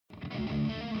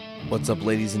What's up,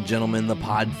 ladies and gentlemen? The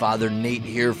Podfather Nate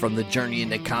here from the Journey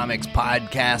into Comics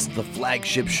podcast, the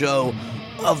flagship show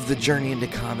of the Journey into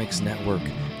Comics Network.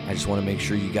 I just want to make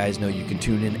sure you guys know you can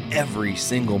tune in every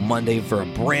single Monday for a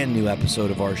brand new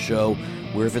episode of our show,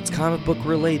 where if it's comic book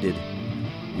related,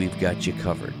 we've got you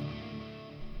covered.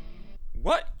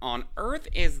 What on earth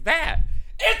is that?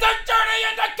 It's a Journey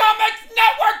into Comics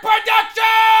Network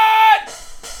production!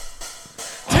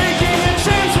 Taking a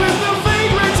chance with the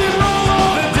vagrants and roll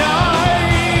all the dice.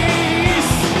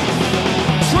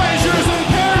 Treasures and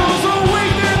perils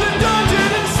await in the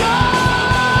dungeon inside.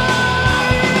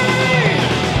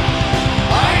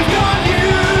 I've got you,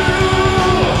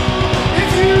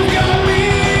 if you've got me.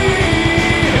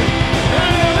 And I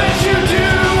know that you do,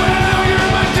 and I know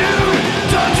you're my dude.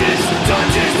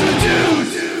 Dungeons with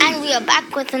dudes. And we are back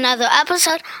with another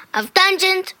episode of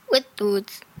Dungeons with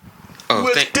Dudes.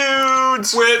 With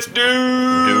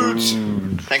dudes.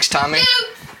 Thanks, Tommy.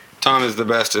 Tom is the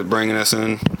best at bringing us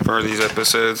in for these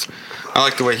episodes. I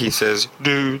like the way he says,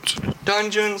 dudes.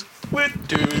 Dungeons with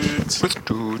dudes. With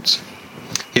dudes.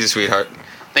 He's a sweetheart.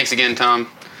 Thanks again, Tom.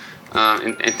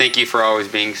 And thank you for always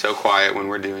being so quiet when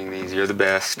we're doing these. You're the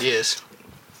best. Yes.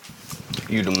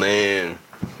 You the man.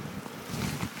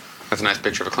 That's a nice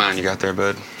picture of a clown you got there,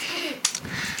 bud.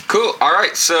 Cool. All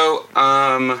right, so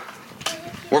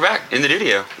we're back in the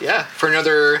studio. Yeah, for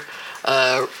another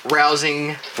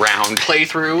rousing Round.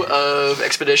 playthrough of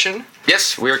Expedition.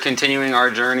 Yes, we are continuing our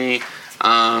journey,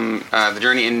 the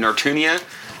journey in Nortunia.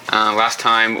 Last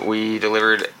time we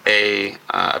delivered a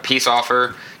peace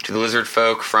offer to the lizard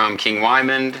folk from King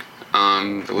Wymond.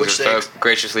 The lizard folk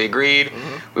graciously agreed.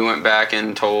 Mm-hmm. We went back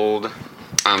and told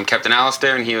Captain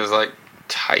Alistair, and he was like,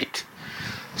 tight.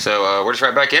 So we're just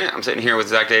right back in it. I'm sitting here with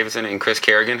Zach Davidson and Chris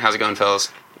Kerrigan. How's it going, fellas?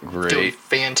 Great. Doing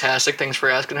fantastic. Thanks for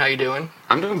asking. How you doing?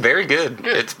 I'm doing very good.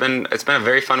 It's been a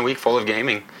very fun week full of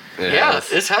gaming. Yeah,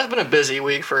 this has been a busy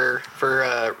week for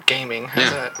gaming,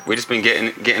 hasn't it? We just been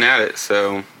getting at it.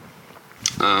 So,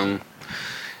 yeah,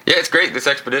 it's great. This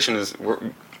expedition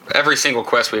every single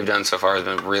quest we've done so far has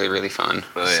been really, really fun.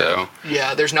 Oh, yeah. So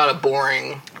Yeah, there's not a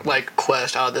boring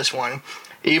quest out of this one.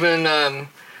 Even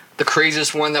the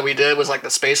craziest one that we did was the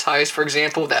space heist, for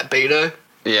example, that beta.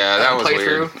 yeah, that was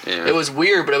playthrough. weird. Yeah. It was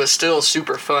weird, but it was still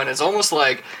super fun. It's almost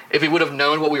like if we would have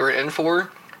known what we were in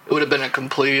for, it would have been a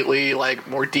completely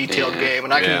more detailed game,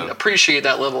 and I can appreciate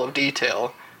that level of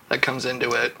detail that comes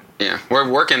into it. Yeah, we're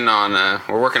working on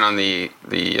the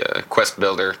quest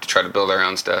builder to try to build our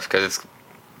own stuff, because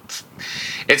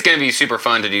it's going to be super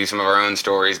fun to do some of our own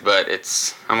stories, but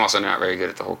I'm also not very good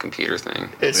at the whole computer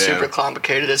thing. It's super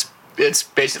complicated. It's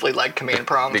basically like command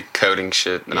prompt. The coding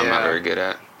shit that I'm not very good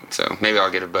at. So maybe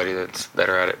I'll get a buddy that's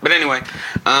better at it. But anyway,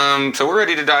 so we're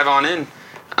ready to dive on in.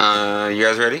 You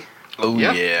guys ready? Oh,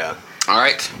 yeah. All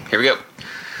right, here we go.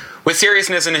 With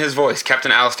seriousness in his voice,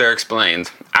 Captain Alistair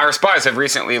explains, our spies have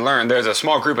recently learned there's a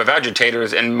small group of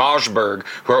agitators in Majburg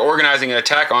who are organizing an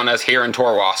attack on us here in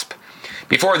Torwasp.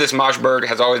 Before this, Majburg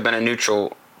has always been a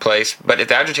neutral place, but if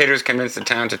the agitators convince the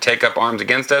town to take up arms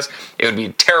against us, it would be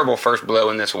a terrible first blow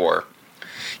in this war.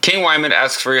 King Wymond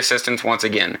asks for your assistance once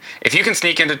again. If you can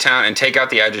sneak into town and take out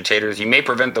the agitators, you may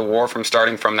prevent the war from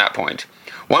starting from that point.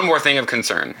 One more thing of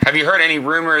concern. Have you heard any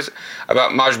rumors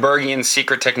about Majburgian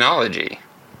secret technology?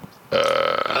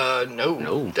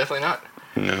 No, definitely not.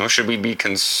 No, should we be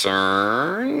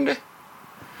concerned?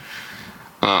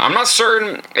 I'm not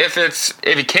certain if it's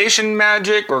evocation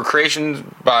magic or creations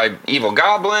by evil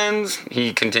goblins,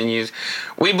 he continues.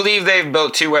 We believe they've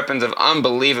built 2 weapons of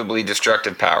unbelievably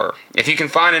destructive power. If you can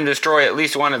find and destroy at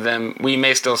least one of them, we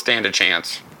may still stand a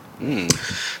chance.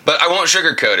 But I won't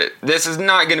sugarcoat it. This is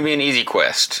not going to be an easy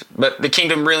quest, but the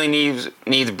kingdom really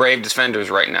needs brave defenders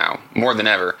right now, more than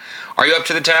ever. Are you up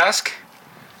to the task?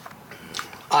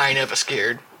 I ain't never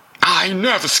scared. I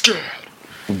never scared.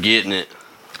 Getting it.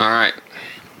 All right.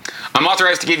 I'm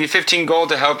authorized to give you 15 gold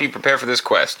to help you prepare for this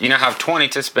quest. You now have 20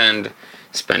 to spend.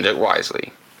 Spend it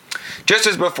wisely. Just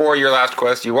as before your last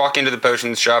quest, you walk into the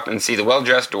potions shop and see the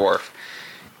well-dressed dwarf.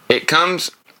 He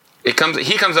comes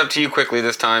up to you quickly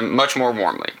this time, much more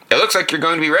warmly. It looks like you're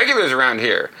going to be regulars around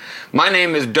here. My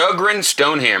name is Dugrin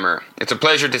Stonehammer. It's a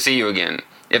pleasure to see you again.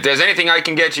 If there's anything I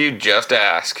can get you, just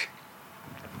ask.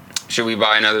 Should we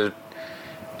buy another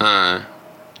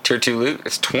tier 2 loot?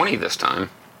 It's 20 this time.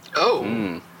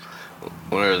 Oh.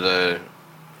 What are the...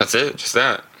 That's it, just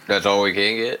that. That's all we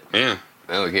can get? Yeah.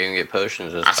 Well, we can't get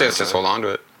potions. I say let's just hold on to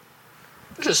it.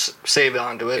 Just save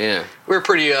onto it. Yeah. We're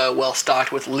pretty well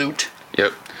stocked with loot.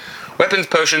 Yep. Weapons,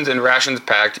 potions, and rations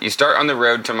packed, you start on the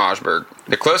road to Majburg.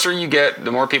 The closer you get,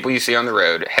 the more people you see on the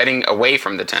road, heading away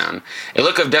from the town. A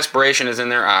look of desperation is in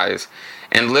their eyes.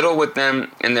 and little with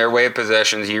them in their way of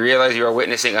possessions, you realize you are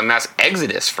witnessing a mass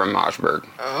exodus from Majburg.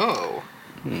 Oh.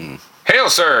 Hail,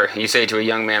 sir, you say to a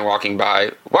young man walking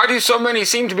by. Why do so many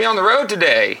seem to be on the road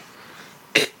today?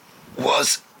 It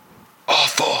was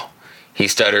awful, he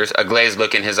stutters, a glazed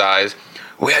look in his eyes.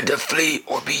 We had to flee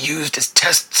or be used as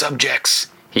test subjects,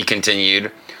 he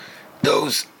continued.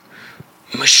 Those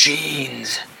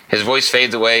machines. His voice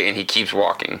fades away and he keeps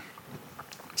walking.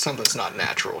 Something's not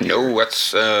natural here. No,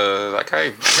 that's, that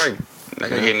guy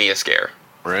gave me a scare.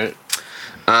 Right?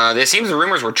 It seems the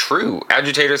rumors were true.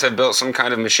 Agitators have built some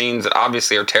kind of machines that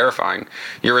obviously are terrifying.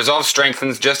 Your resolve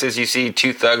strengthens just as you see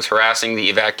two thugs harassing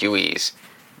the evacuees.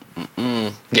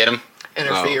 Get him?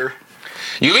 Interfere.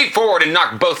 You leap forward and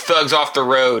knock both thugs off the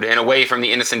road and away from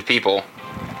the innocent people.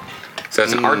 So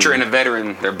it's an archer and a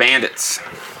veteran. They're bandits.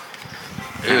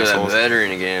 Ooh, that Assholes.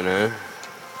 veteran again, huh?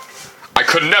 I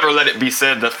could never let it be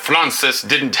said that Francis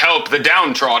didn't help the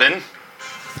downtrodden.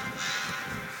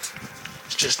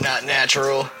 It's just not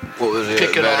natural. What was it?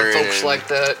 Picking on veteran folks and- like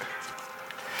that.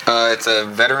 It's a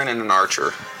veteran and an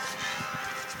archer.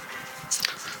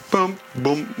 Boom,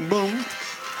 boom, boom.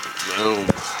 Boom.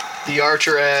 The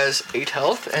archer has 8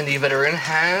 health, and the veteran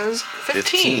has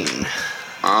 15.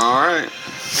 All right.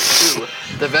 Ooh.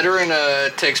 The veteran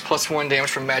takes +1 damage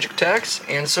from magic attacks,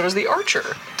 and so does the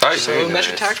archer. Tight. So Very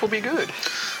magic nice. attacks will be good.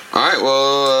 All right,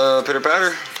 well, pitter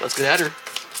patter. Let's get at her.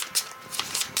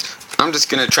 I'm just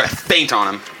gonna try to feint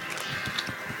on him.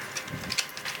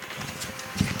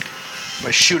 I'm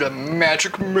gonna shoot a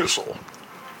magic missile.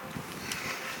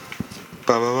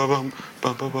 Ba-ba-ba-bum,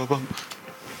 ba-ba-ba-bum,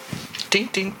 Ding,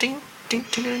 ding, ding, ding,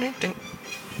 ding, ding, ding, ding.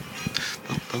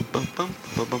 bum-bum-bum,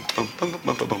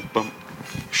 ba-bum-bum-bum-bum-bum-bum.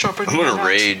 Sharper I'm than gonna an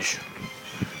rage.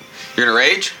 You're gonna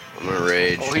rage? I'm gonna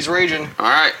rage. Oh, he's raging. All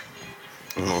right,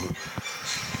 Mhm.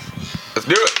 let's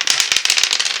do it.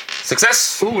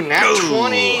 Success. Ooh, nat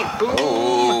 20. Boom.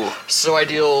 Oh, So I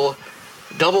deal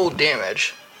double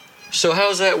damage. So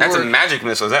how's that that's a work? magic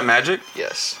missile. Is that magic?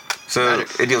 Yes. So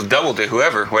Magic. it deals double to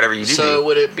whatever you do. So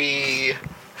would it be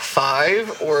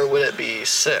 5 or would it be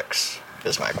 6?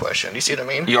 Is my question. Do you see what I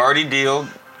mean? You already deal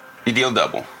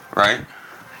double, right?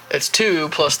 It's 2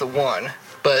 plus the 1,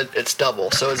 but it's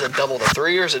double. So is it double the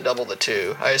 3 or is it double the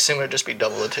 2? I assume it'd just be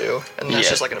double the 2, and that's Yeah.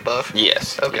 just like a buff.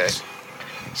 Yes. Okay. yes.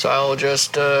 So I'll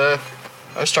just I'll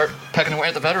start pecking away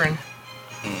at the veteran.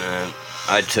 Nah,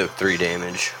 I took 3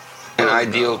 damage. And Oh, I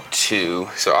no. deal 2,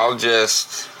 so I'll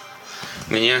just.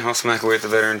 I mean, yeah, I'll smack away at the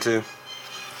veteran too.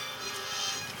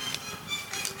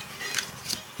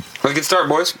 Let's get started,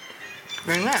 boys.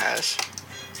 Very nice.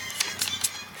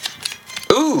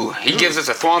 Ooh, he gives us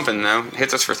a thwomping though.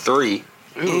 Hits us for 3.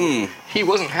 Ooh. He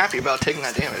wasn't happy about taking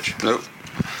that damage. Nope.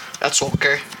 That's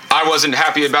okay. I wasn't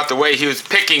happy about the way he was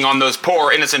picking on those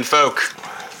poor innocent folk.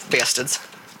 Bastards.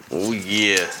 Oh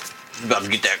yeah. About to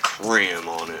get that cram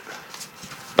on it.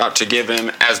 About to give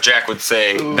him, as Jack would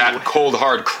say, that cold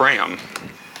hard cram.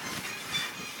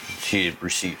 She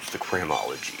receives the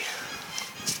cramology.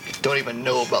 Don't even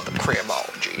know about the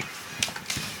cramology.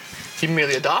 He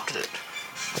merely adopted it.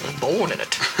 Was born in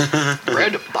it.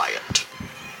 Bred by it.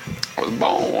 I was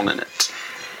born in it.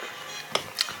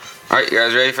 Alright, you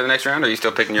guys ready for the next round, or are you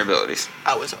still picking your abilities?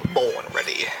 I was born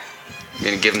ready. I'm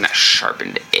gonna give him that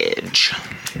sharpened edge.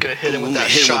 Gonna hit him with Ooh, that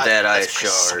hit him shot. with that that's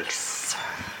ice shard. precise.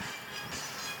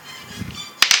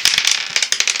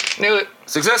 Nailed it.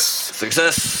 Success!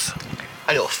 Success.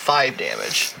 I deal 5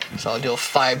 damage. So I'll deal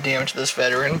 5 damage to this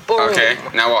veteran. Boom. Okay,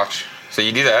 now watch. So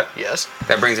you do that. Yes.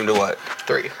 That brings him to what?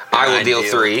 3. I will I deal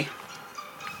deal- 3.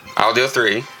 I'll deal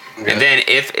 3. Okay. And then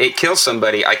if it kills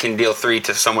somebody, I can deal 3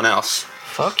 to someone else.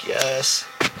 Fuck yes.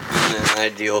 And then I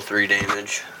deal 3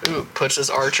 damage. Ooh, puts this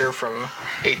archer from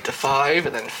 8 to 5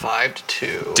 and then 5 to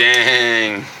 2.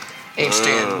 Dang. Ain't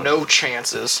standing no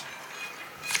chances.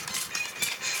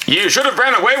 You should have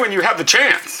ran away when you had the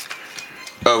chance.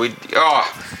 Oh,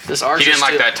 This archer he didn't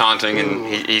like still- that taunting, Ooh.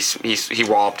 and he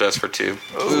walloped us for 2.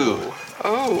 Ooh.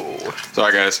 Oh.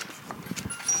 Sorry, guys.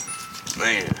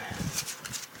 Man.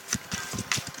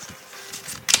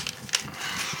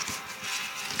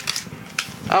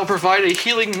 I'll provide a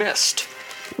healing mist.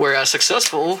 Whereas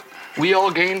successful, we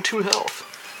all gain 2 health.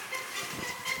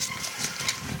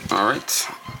 All right.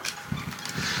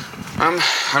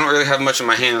 I don't really have much in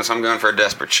my hands, so I'm going for a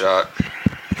desperate shot.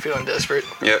 Feeling desperate.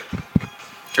 Yep.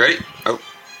 You ready? Oh.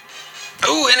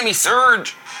 Oh, enemy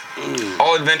surge!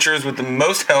 All adventurers with the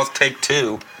most health take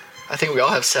 2. I think we all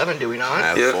have 7, do we I not?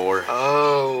 have Yeah. 4.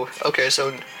 Oh, okay,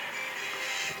 so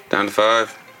Down to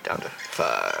 5. down to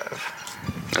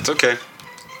 5. That's okay.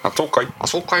 That's okay.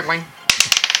 That's okay, man.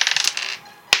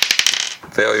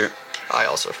 Failure. I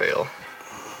also fail.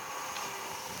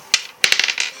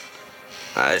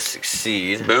 I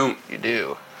succeed. Boom. You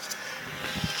do.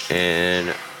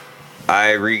 And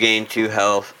I regain 2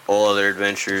 health. All other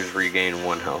adventures regain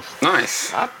 1 health.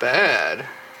 Nice. Not bad.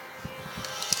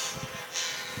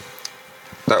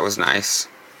 That was nice.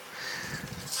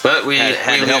 But we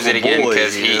Had to lose help it the again boys,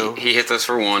 because you know? he hits us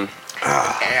for 1.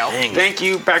 Ow. Dang. Thank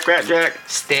you, Back Rat Jack.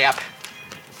 Stap.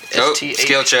 Oh, STH.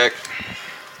 skill check.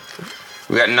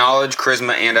 We got knowledge,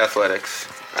 charisma, and athletics.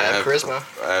 I have charisma.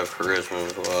 I have charisma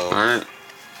as well. All right.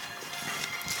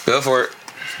 Go for it.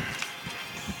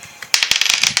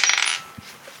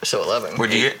 So 11.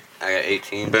 What'd you get? I got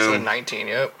 18. Boom. So 19,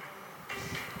 yep.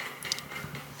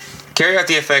 Carry out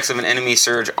the effects of an enemy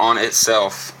surge on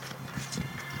itself.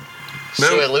 So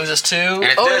Boom. it loses 2.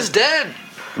 it's Oh, dead. it's dead.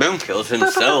 Boom. Kills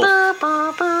himself.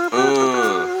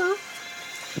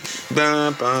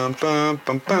 Bum, bum, bum,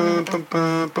 bum, bum, bum,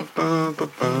 bum, bum, bum,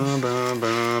 bum, bum,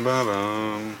 bum,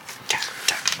 bum.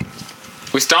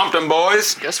 We stomped him,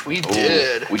 boys. Yes, we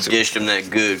did. We dished him that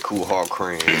good, cool, hard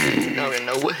cram. Don't even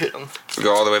know what hit him. We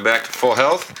go all the way back to full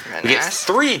health. Very We get nice.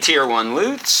 3 tier 1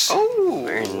 loots. Oh.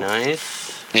 Very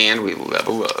nice. And we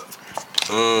level up.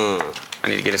 I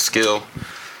need to get a skill.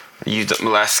 I used up my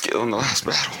last skill in the last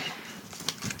battle.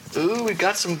 Ooh, we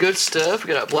got some good stuff.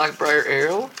 We got a Blackbriar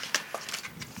arrow.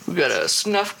 We got a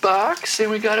snuff box,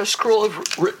 and we got a scroll of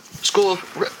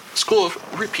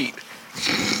repeat.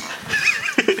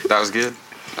 That was good.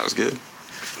 That was good.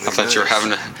 I thought you were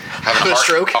having A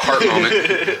stroke? a heart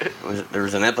moment. There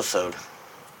was an episode.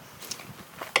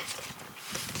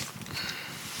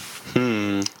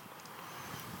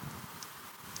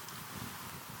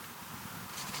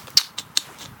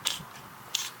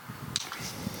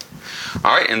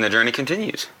 Alright, and the journey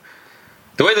continues.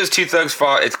 The way those 2 thugs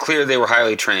fought, it's clear they were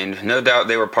highly trained. No doubt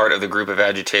they were part of the group of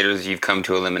agitators you've come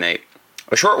to eliminate.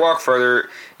 A short walk further,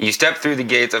 you step through the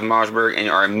gates of Majberg and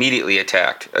are immediately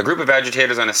attacked. A group of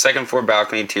agitators on a second-floor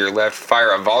balcony to your left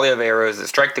fire a volley of arrows that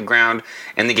strike the ground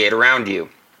and the gate around you.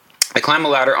 They climb a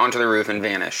ladder onto the roof and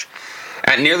vanish.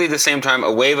 At nearly the same time,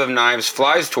 a wave of knives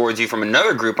flies towards you from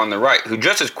another group on the right, who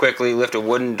just as quickly lift a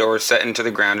wooden door set into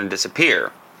the ground and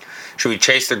disappear. Should we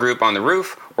chase the group on the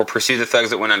roof or pursue the thugs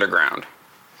that went underground?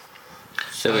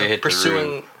 So we hit the roof.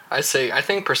 Pursuing, I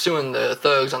think pursuing the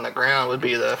thugs on the ground would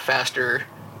be the faster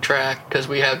track because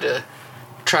we have to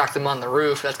track them on the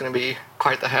roof. That's going to be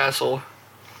quite the hassle.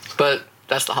 But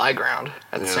that's the high ground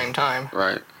at the same time.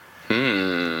 Right.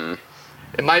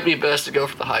 It might be best to go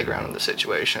for the high ground in this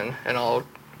situation, and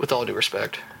with all due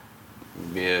respect.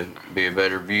 Be a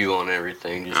better view on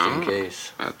everything, just in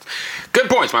case. Good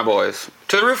points, my boys.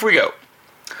 To the roof we go.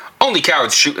 Only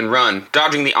cowards shoot and run.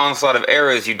 Dodging the onslaught of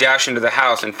arrows, you dash into the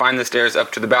house and find the stairs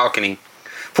up to the balcony.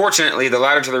 Fortunately, the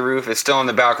ladder to the roof is still on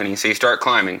the balcony, so you start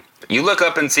climbing. You look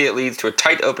up and see it leads to a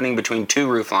tight opening between 2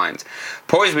 roof lines.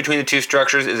 Poised between the 2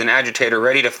 structures is an agitator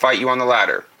ready to fight you on the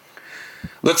ladder.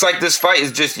 Looks like this fight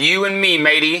is just you and me,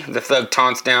 matey, the thug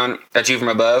taunts down at you from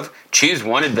above. Choose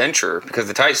one adventurer, because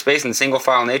the tight space and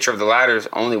single-file nature of the ladders,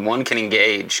 only one can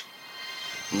engage.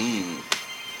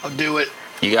 I'll do it.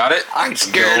 You got it? I'm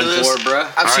scared of this. bruh.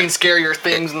 I've All seen right. scarier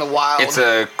things in the wild. It's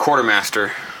a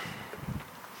quartermaster.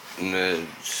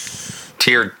 It's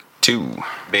Tier 2.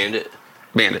 bandit.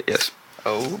 Bandit, yes.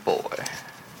 Oh boy.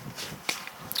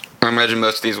 I imagine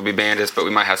most of these will be bandits, but we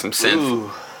might have some synth.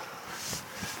 Ooh.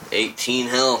 18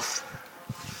 health.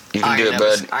 You can do it,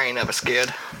 bud. I ain't never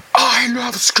scared. I ain't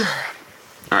never scared.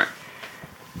 Alright.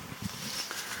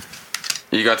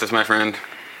 You got this, my friend.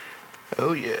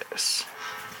 Oh yes.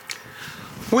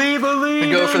 We believe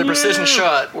And go for the in precision you.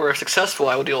 shot. Where if successful,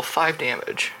 I will deal 5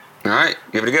 damage. Alright,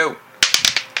 give it a go.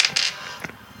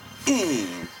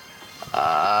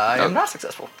 I am not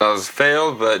successful. That was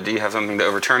failed, but do you have something to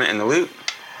overturn it in the loot?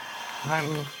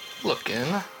 I'm looking.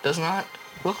 Does not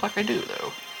look like I do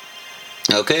though.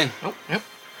 Okay. Nope. Yep.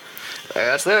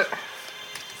 That's that.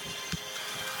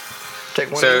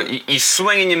 Take one. So damage. you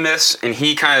swing and you miss, and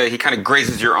he kind of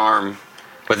grazes your arm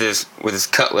with his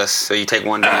cutlass. So you take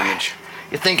 1 damage.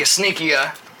 You think you're sneaky,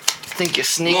 Think you're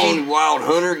Come on, sneaky? you wild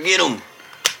hunter, get him.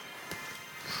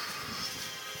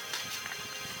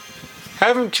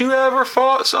 Haven't you ever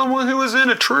fought someone who was in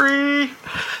a tree?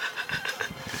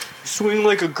 Swing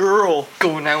like a girl.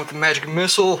 Going down with the magic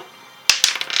missile.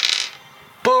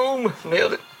 Boom!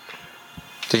 Nailed it.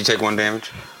 Did you take 1 damage?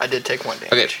 I did take 1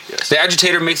 damage. Okay. Yes. The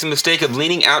agitator makes the mistake of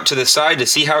leaning out to the side to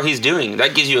see how he's doing.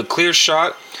 That gives you a clear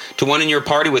shot to one in your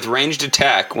party with ranged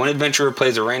attack. One adventurer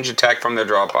plays a ranged attack from their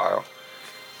draw pile.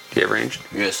 Do you have ranged?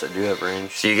 Yes, I do have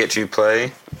range. So you get to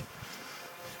play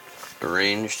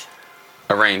Ranged.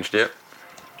 a ranged, yep.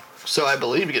 So I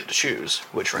believe you get to choose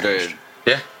which range. Dude.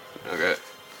 Yeah. Okay.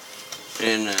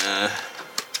 And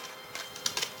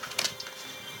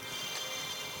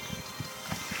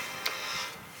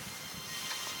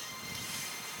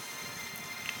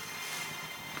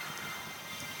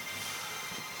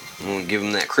gonna give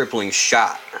him that crippling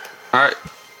shot. All right,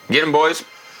 get him, boys.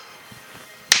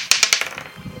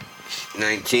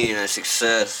 19, a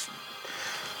success.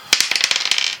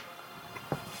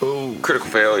 Ooh, critical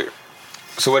failure.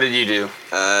 So what did you do?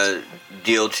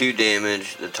 Deal 2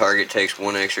 damage. The target takes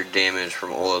 1 extra damage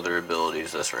from all other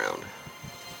abilities this round.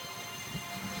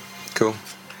 Cool.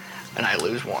 And I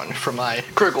lose 1 for my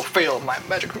critical fail of my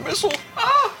magic missile.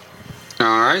 Ah!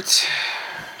 All right.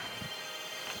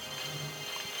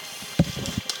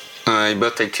 You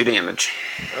both take 2 damage.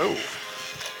 Oh.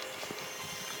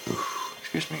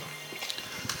 Excuse me.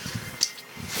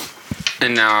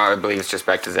 And now I believe it's just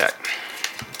back to Zach.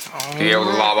 You're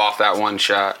able to lob off that 1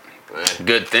 shot.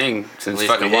 Good thing, since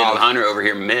least fucking we did. Wild Hunter over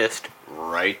here missed.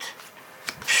 Right.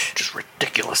 Just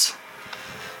ridiculous.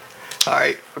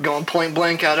 Alright, we're going point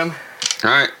blank at him.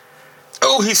 Alright.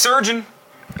 Oh, he's surging.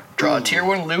 Draw a tier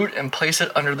 1 loot and place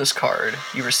it under this card.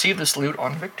 You receive this loot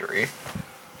on victory.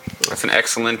 That's an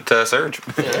excellent surge.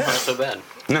 Not so bad.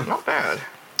 Not bad.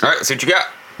 Alright, let's see what you got.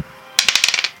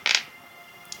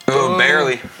 Oh,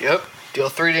 barely. Yep. Deal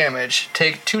 3 damage.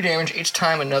 Take 2 damage each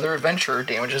time another adventurer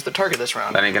damages the target this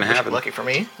round. That ain't gonna Which, happen. lucky for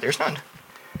me, there's none.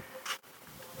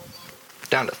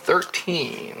 Down to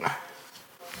 13.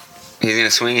 He's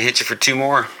gonna swing and hit you for 2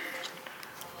 more.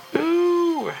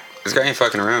 Ooh. This guy ain't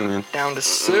fucking around, man. Down to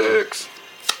 6.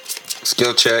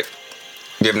 Skill check.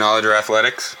 Do you have knowledge or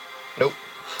athletics? Nope.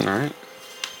 Alright.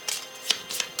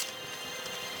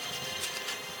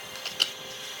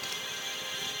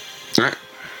 Alright.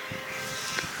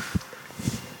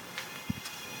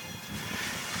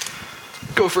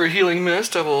 Go for a healing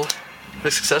mist. I will be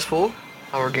successful.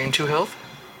 I will gain 2 health.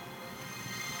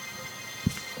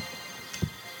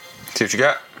 See what you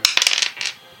got.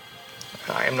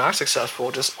 I am not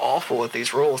successful, just awful at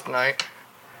these rolls tonight.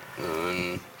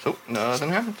 So, nothing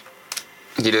happens.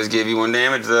 He does give you 1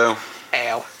 damage, though.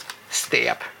 Ow.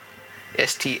 Stap.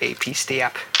 S-T-A-P,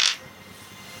 stap.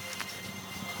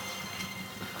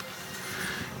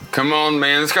 Come on,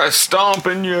 man. This guy's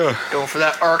stomping you. Going for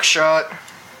that arc shot.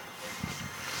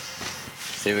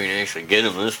 See if we can actually get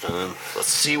him this time. Let's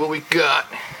see what we got.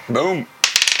 Boom.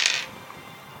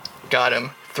 Got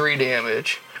him. 3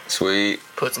 damage. Sweet.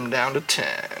 Puts him down to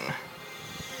 10.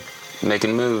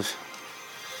 Making moves.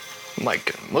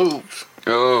 Making moves.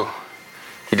 Oh.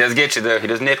 He does get you, though. He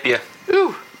does nip you.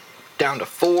 Ooh. Down to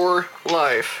 4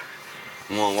 life.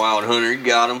 Come on, Wild Hunter, you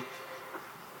got him.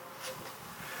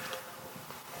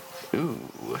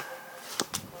 Ooh.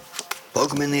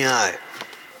 Poke him in the eye.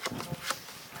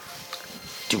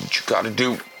 Do what you gotta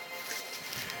do.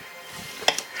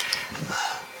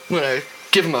 I'm gonna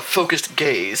give him a focused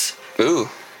gaze. Ooh.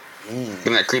 Give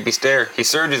him that creepy stare. He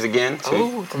surges again. Sweet.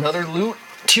 Oh, another loot.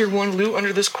 Tier 1 loot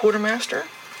under this quartermaster.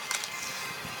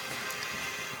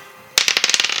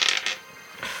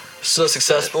 So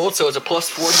successful, so it's a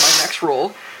 +4 to my next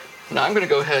roll. Now I'm gonna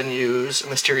go ahead and use a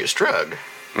mysterious drug.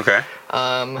 Okay.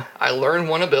 I learn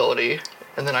 1 ability,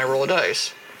 and then I roll a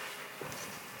dice.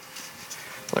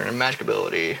 Learn a magic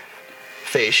ability.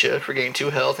 Phase shift, regain 2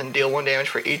 health, and deal 1 damage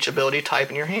for each ability type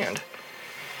in your hand.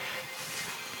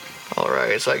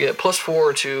 Alright, so I get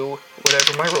 +4 to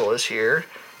whatever my roll is here.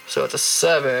 So it's a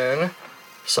 7.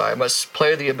 So I must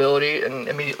play the ability and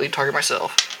immediately target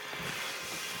myself.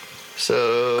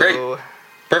 So... Great.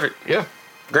 Perfect. Yeah.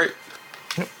 Great.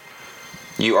 Yep.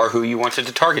 You are who you wanted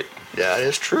to target. That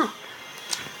is true.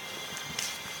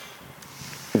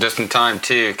 Just in time,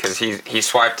 too, because he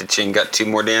swiped at you and got 2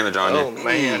 more damage on Oh, you.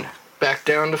 man. Back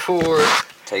down to 4.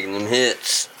 Taking them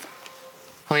hits.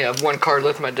 I only have 1 card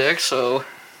left in my deck, so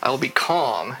I will be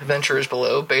calm. Adventurers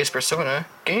below, base persona,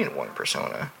 gain 1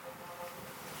 persona.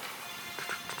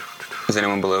 Is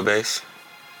anyone below base?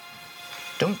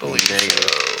 Don't believe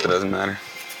It so. doesn't matter.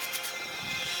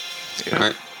 Yeah.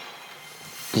 Alright.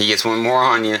 He gets 1 more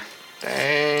on you.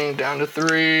 Dang, down to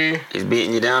 3. He's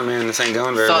beating you down, man. This ain't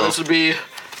going very Thought well. this would be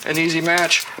an easy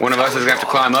match. One of us is going to have to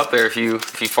climb up there if you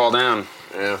fall down.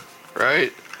 Yeah.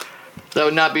 Right? That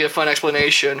would not be a fun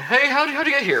explanation. Hey, how'd you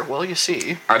get here? Well, you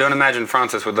see. I don't imagine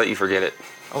Francis would let you forget it.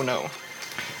 Oh, no.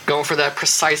 Going for that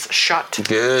precise shot.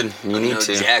 Good. You need No,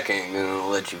 to. Jack ain't gonna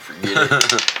let you forget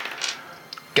it.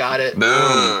 Got it.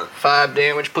 Boom. 5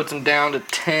 damage puts him down to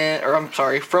 10, or I'm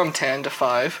sorry, from 10 to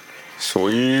 5.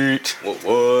 Sweet.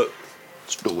 What?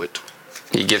 Let's do it.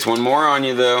 He gets 1 more on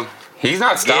you, though. He's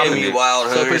not stopping Give me you. Wild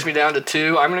So it Hunter. puts me down to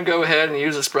 2. I'm going to go ahead and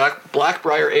use this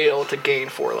Blackbriar Ale to gain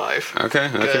 4 life. Okay,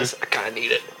 okay. Because I kind of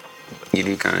need it. You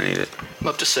do kind of need it. I'm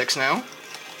up to 6 now.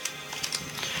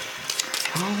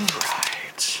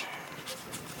 Alright.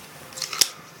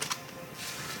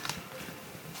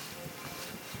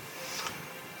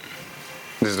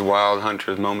 This is the Wild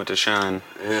Hunter's moment to shine.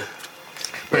 Yeah.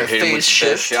 Better hit him with phase the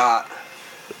best shift. shot.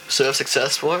 So if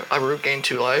successful, I regain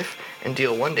 2 life and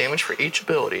deal 1 damage for each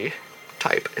ability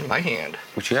type in my hand.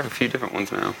 Which you have a few different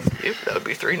ones now. Yep, that would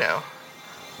be 3 now.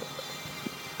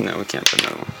 No, we can't put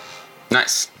another one.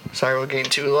 Nice. So I regain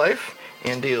 2 life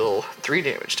and deal 3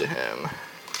 damage to him.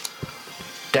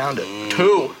 Down to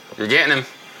 2. You're getting him.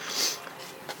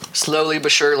 Slowly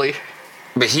but surely.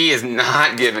 But he is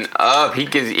not giving up. He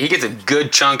gets a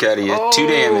good chunk out of you. 2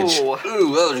 damage. Oh,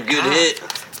 Ooh, that was a good hit.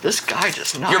 this guy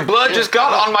does not. Your blood give just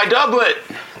got up. on my doublet.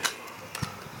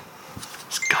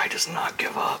 This guy does not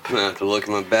give up. I'm gonna have to look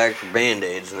in my bag for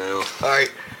band-aids now. All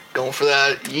right, going for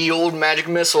that ye old magic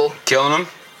missile. Killing him.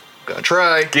 Gonna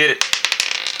try. Get it.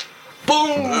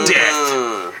 Boom!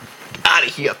 Death. Out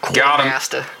of here, Core Got him.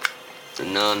 Master.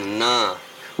 Nah.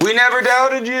 We never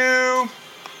doubted you.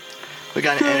 We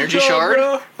got an energy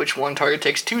shard, which 1 target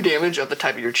takes 2 damage of the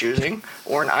type you're choosing,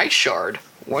 or an ice shard.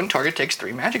 1 target takes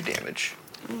 3 magic damage.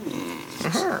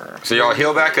 So y'all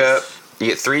heal back up. You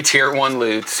get 3 tier 1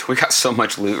 loots. We got so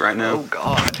much loot right Oh now.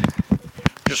 god.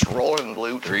 Just rolling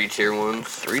loot. 3 tier 1s.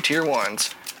 3 tier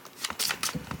 1s.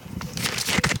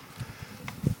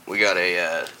 We got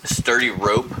a sturdy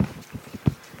rope,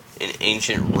 an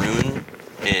ancient rune,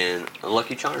 and a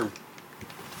lucky charm.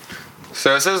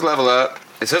 So it says level up.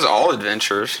 It says all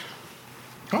adventures.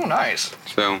 Oh, nice.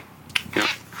 So, yeah.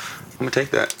 I'm going to take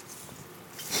that.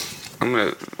 I'm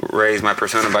going to raise my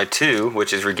persona by 2,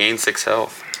 which is regain 6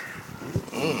 health.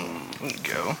 There you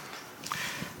go.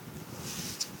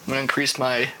 I'm gonna increase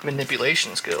my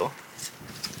manipulation skill.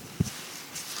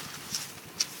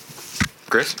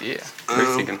 Chris? Yeah. What are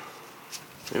you thinking?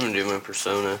 I'm gonna do my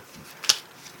persona.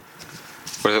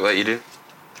 What does it let you do?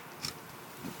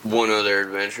 1 other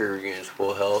adventure regains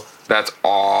full health. That's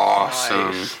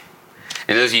awesome. Nice.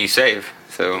 And those you save.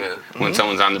 So Yeah. when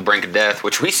someone's on the brink of death,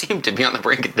 which we seem to be on the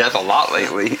brink of death a lot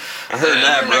lately. I heard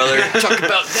that, brother. Talk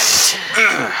about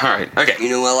that. All right. Okay. You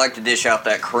know, I like to dish out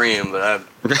that cram, but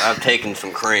I've taken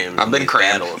some crams. I've in been these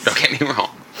crammed. battles. Don't get me wrong.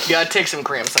 You gotta take some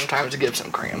cram sometimes to give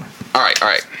some cram. All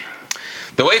right.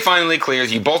 The way finally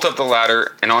clears. You bolt up the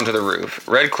ladder and onto the roof.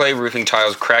 Red clay roofing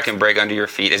tiles crack and break under your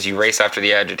feet as you race after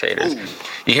the agitators.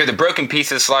 You hear the broken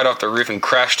pieces slide off the roof and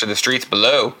crash to the streets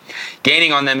below.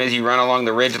 Gaining on them as you run along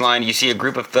the ridge line, you see a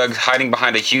group of thugs hiding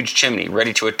behind a huge chimney,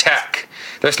 ready to attack.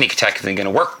 Their sneak attack isn't going to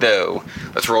work, though.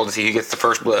 Let's roll to see who gets the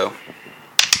first blow.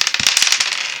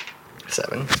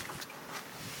 7.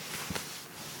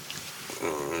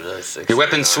 That's 6. Your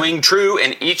weapons swing true,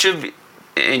 and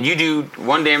you do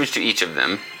 1 damage to each of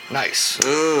them. Nice.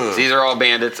 These are all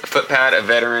bandits: a footpad, a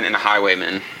veteran, and a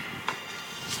highwayman.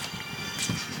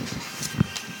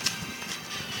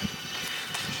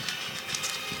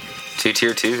 Two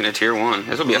tier 2s and a tier 1.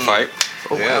 This will be a fight.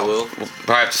 Oh, Yeah, wow. well. We'll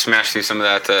probably have to smash through some of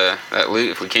that loot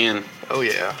if we can. Oh,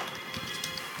 yeah.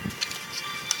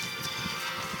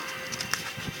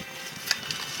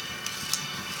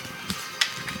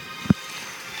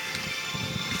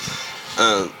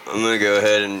 I'm gonna go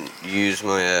ahead and use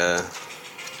my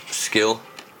skill.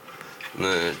 I'm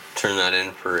gonna turn that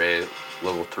in for a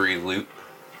level 3 loot.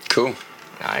 Cool.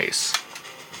 Nice.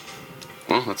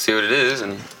 Well, let's see what it is,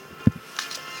 and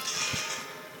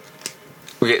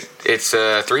it's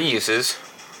 3 uses.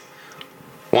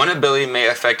 1 ability may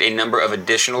affect a number of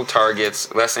additional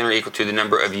targets less than or equal to the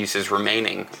number of uses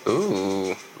remaining.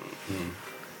 Ooh.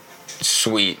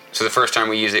 Sweet. So the first time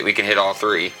we use it, we can hit all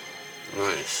 3.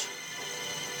 Nice.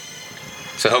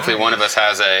 So hopefully one of us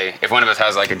has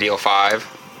like a deal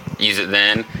 5, use it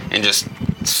then and just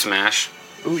smash.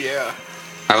 Oh, yeah.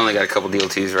 I've only got a couple deal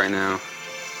 2s right now.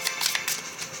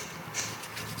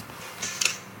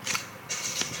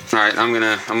 All right, I'm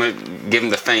gonna give him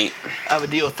the feint. I have a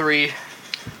deal 3.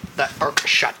 That arc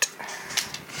shot.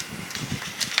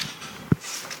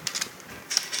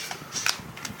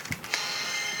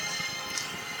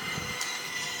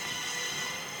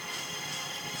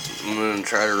 I'm gonna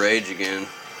try to rage again.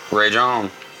 Rage on.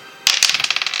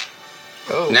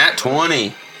 Oh. Nat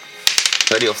 20.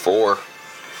 I deal 4.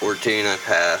 14, I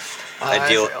passed. I I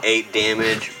deal fail. 8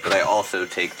 damage, but I also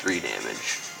take 3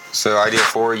 damage So I deal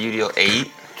 4, you deal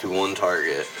 8. to 1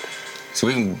 target. So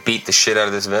we can beat the shit out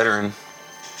of this veteran.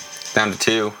 Down to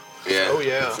 2. Yeah. Oh,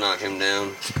 yeah. Let's knock him down.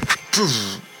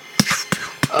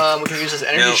 We can use this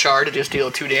energy No. shard to just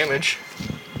deal 2 damage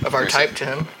of our Where's type to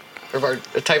him. Or of our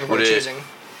the type of our Would it- choosing.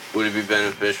 Would it be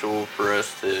beneficial for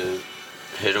us to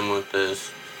hit him with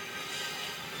this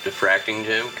diffracting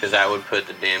gem? Because that would put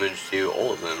the damage to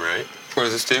all of them, right? What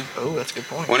does this do? Oh, that's a good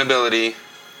point. 1 ability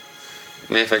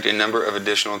may affect a number of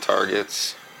additional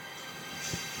targets.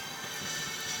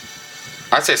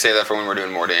 I'd say save that for when we're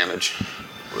doing more damage.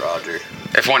 Roger.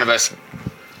 If one of us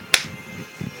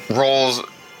rolls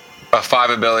a 5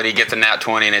 ability, gets a nat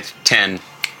 20, and it's 10.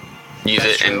 Use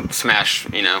That's it and smash,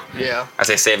 Yeah. I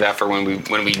say save that for when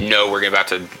we know we're about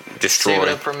to destroy. Save it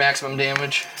up for maximum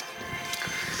damage.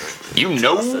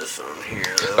 This on here,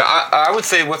 though. But I would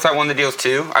say, what's that one that deals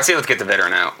 2? I say let's get the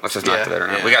veteran out. Let's just knock the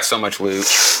veteran out. Yeah. We got so much loot.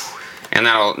 And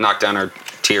that'll knock down our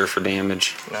tier for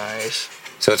damage. Nice.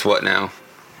 So it's what now?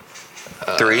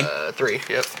 3? 3,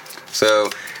 yep. So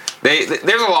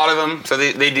there's a lot of them. So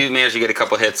they do manage to get a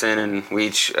couple hits in, and we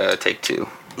each take 2.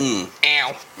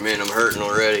 Ow. Man, I'm hurting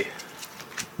already.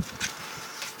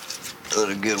 That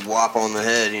was a good whop on the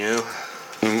head,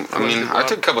 I mean, I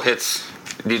took a couple hits.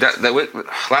 Dude, that week,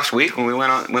 last week when we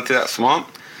went through that swamp,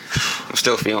 I'm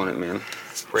still feeling it, man.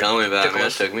 Tell me about it, man.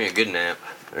 It Tickles. took me a good nap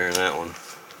during that one.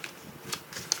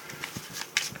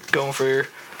 Going for your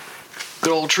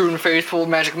good old true and faithful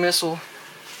magic missile.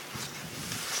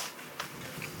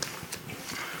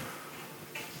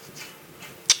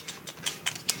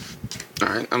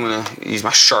 Alright, I'm gonna use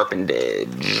my sharpened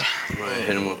edge. I'm gonna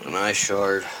hit him with an ice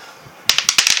shard.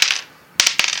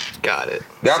 Got it.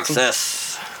 Got some.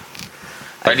 Success.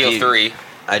 I deal 3.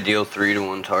 I deal 3 to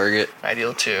one target.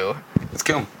 Ideal 2. Let's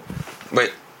kill him.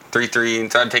 Wait, 3,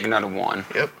 so I'd take him down to 1.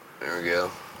 Yep. There we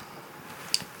go.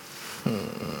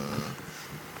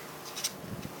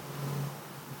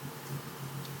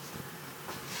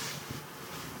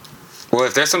 Well,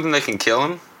 if there's something that can kill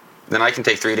him, then I can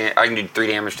take 3 I can do 3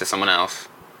 damage to someone else.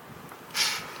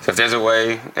 So if there's a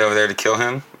way over there to kill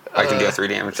him, I can deal 3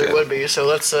 damage to There him. would be. So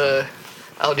let's,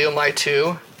 I'll deal my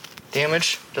 2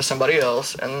 damage to somebody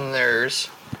else. And then there's,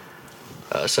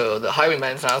 so the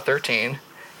Highwayman's now 13.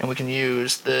 And we can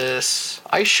use this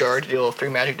Ice Shard to deal 3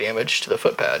 magic damage to the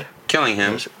footpad. Killing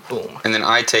him, Boom. and then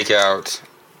I take out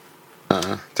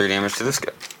 3 damage to this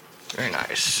guy. Very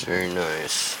nice. Very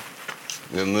nice.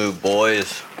 Good move,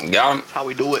 boys. Got him. How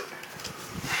we do it.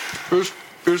 Here's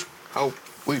how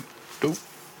we do.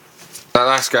 That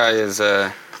last guy is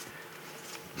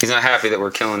he's not happy that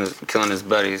we're killing his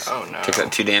buddies. Oh, no. Took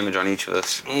that 2 damage on each of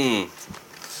us.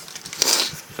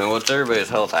 So what's everybody's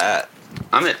health at?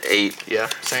 I'm at 8. Yeah,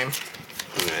 same.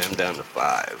 Okay, I'm down to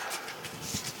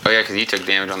 5. Oh yeah, because you took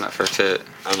damage on that first hit.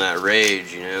 On that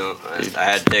rage, I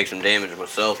had to take some damage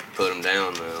myself to put him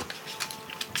down, though.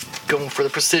 Going for the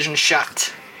precision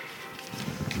shot.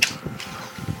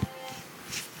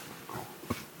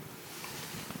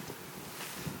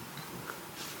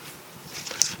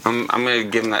 I'm gonna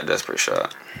give him that desperate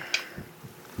shot.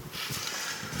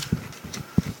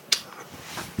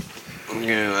 I'm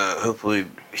gonna hopefully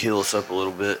heal us up a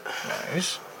little bit.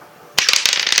 Nice.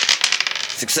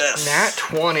 Success. Nat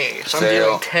 20. So I'm Fail.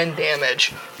 dealing 10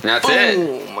 damage. And that's it.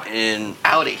 Boom. And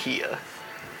Out of here.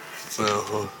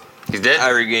 well, He's dead. I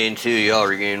regained 2. Y'all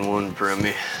regained 1 from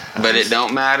me. But it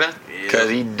don't matter, Yeah. because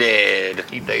he dead.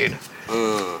 He died.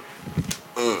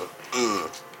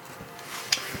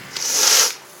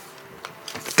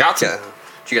 Got Yeah. him.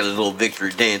 You got this little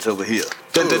victory dance over here.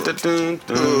 Dab Dab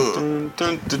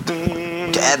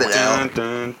it out.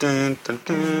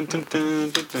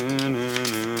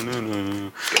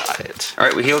 Got it.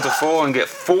 Alright, we heal to full and get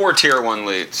 4 tier 1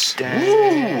 loots.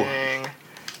 Dang. They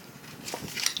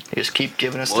just keep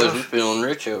giving us Boys, we're stuff. feeling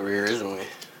rich over here, isn't we?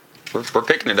 We're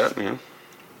picking it up, man.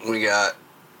 We got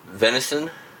venison.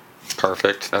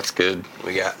 Perfect. That's good.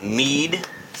 We got mead.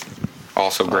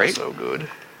 Also great. So good.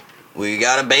 We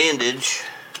got a bandage.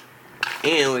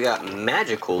 And we got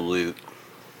magical loot.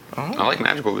 I like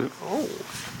magical loot. Oh.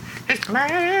 It's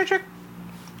magic.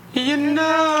 You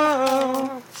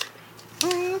know.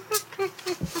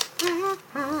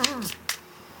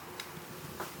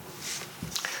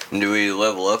 Do we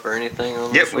level up or anything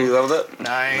on Yep, this we one? leveled up.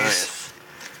 Nice.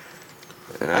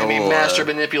 And I mean, will, Master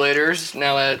Manipulators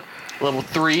now at level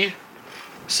 3.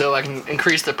 So I can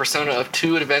increase the persona of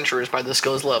 2 adventurers by the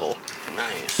skills level.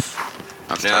 Nice.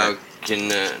 That's Now,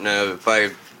 tight. now if I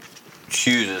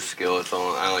choose a skill,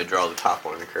 I only draw the top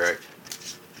one, correct?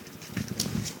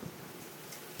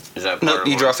 Is that part No, of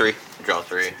you one? draw 3. Draw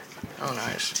 3. Oh,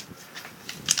 nice.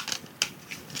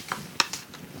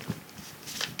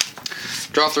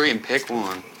 Draw 3 and pick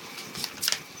 1.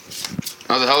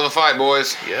 That was a hell of a fight,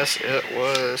 boys. Yes, it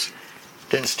was.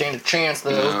 Didn't stand a chance,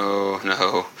 though.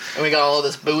 No. And we got all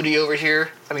this booty over here.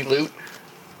 I mean, loot.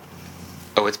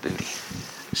 Oh, it's booty.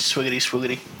 Swiggity,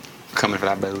 swiggity. Coming for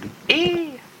that booty.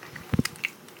 Eee.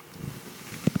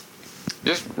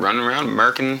 Just running around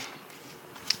murking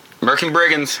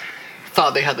brigands.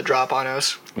 Thought they had the drop on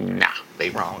us. Nah. They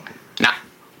wrong. Nah.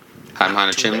 Hiding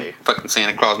behind a Too chimney. late. Fucking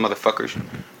Santa Claus motherfuckers.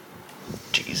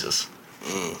 Jesus.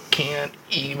 Can't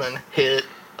even hit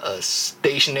a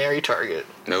stationary target.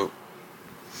 Nope.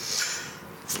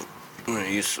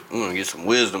 I'm gonna get some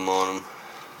wisdom on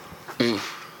him.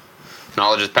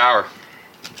 Knowledge is power.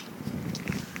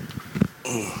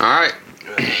 Alright.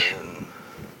 And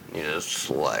need a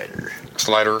slider.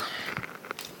 Slider.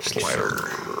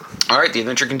 Alright, the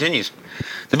adventure continues.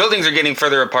 The buildings are getting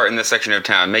further apart in this section of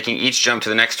town, making each jump to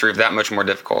the next roof that much more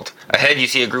difficult. Ahead, you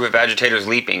see a group of agitators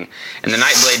leaping, and the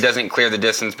Nightblade doesn't clear the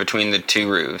distance between the two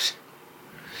roofs.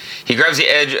 He grabs the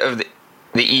edge of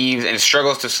the eaves and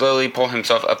struggles to slowly pull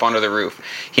himself up onto the roof.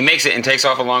 He makes it and takes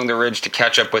off along the ridge to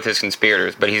catch up with his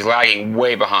conspirators, but he's lagging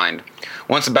way behind.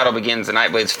 Once the battle begins, the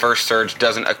Nightblade's first surge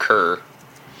doesn't occur.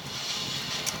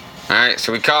 Alright,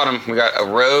 so we caught him. We got a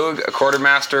rogue, a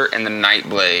quartermaster, and the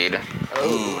Nightblade.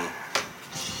 Oh.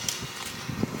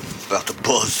 About to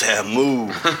bust that move.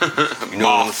 You know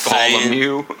what I'm saying?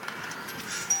 Bartholomew.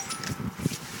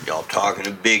 Y'all talking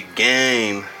a big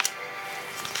game.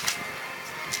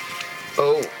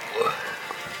 Oh.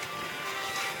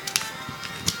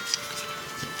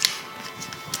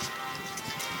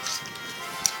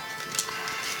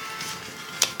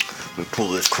 Let me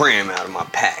pull this cram out of my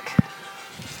pack.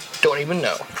 Don't even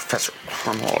know. Professor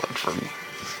Wormhole.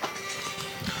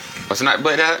 What's the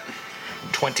Nightblade at?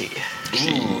 20.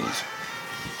 Jeez.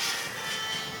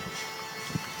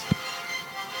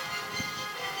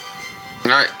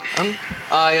 Alright.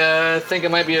 I think it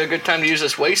might be a good time to use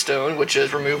this Waystone, which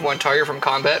is remove one target from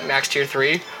combat, max tier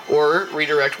 3, or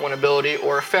redirect one ability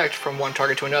or effect from one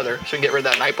target to another. So you can get rid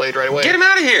of that Nightblade right away. Get him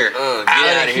out of here! Get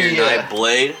out of here, here.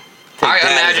 Nightblade.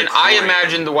 I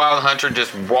imagine the Wild Hunter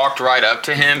just walked right up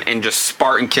to him and just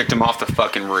Spartan kicked him off the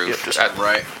fucking roof. Yep, just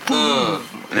Right. And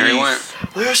there he went.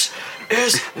 This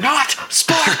is not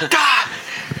Sparta!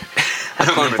 I don't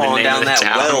remember the falling name down of the that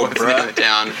town. well, What's the name of the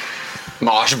town?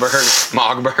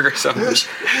 Mogberg or something. This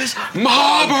is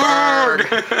Mogberg!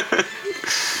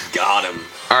 Got him.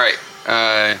 Alright,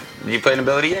 did you play an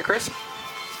ability yet, Chris?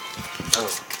 Oh,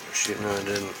 shit, no, I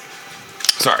didn't.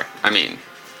 Sorry, I mean,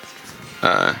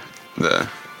 the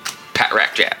Pat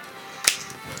Rack Jab.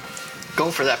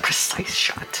 Going for that precise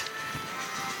shot.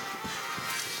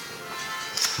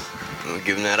 I'm gonna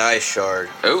give him that ice shard.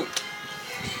 Oh.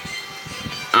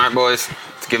 Alright, boys,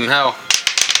 let's give him hell.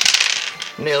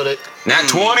 Nailed it. Nat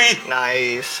 20!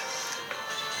 Nice.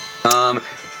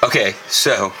 Okay,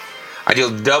 so I deal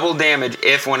double damage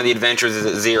if one of the adventurers is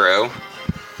at 0,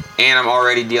 and I'm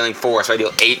already dealing 4, so I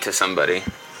deal 8 to somebody.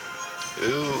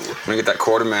 Ooh. I'm gonna get that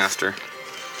quartermaster.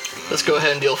 Let's go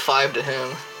ahead and deal 5 to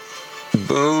him.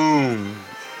 Boom.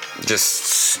 Just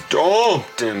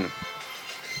stomped him.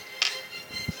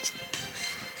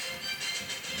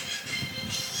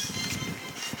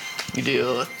 You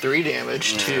deal 3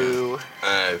 damage to...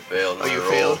 I failed my you roll.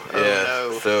 failed? Oh, Yeah,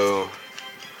 no. so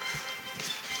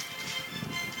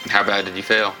How bad did you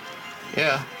fail?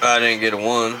 Yeah. I didn't get a 1.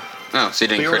 Oh, so you But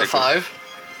didn't you rolled a critically.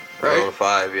 5, I rolled a right?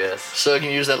 5, yes. So you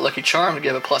can use that lucky charm to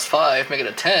give a +5, make it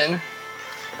a 10.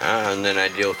 And then I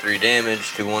deal 3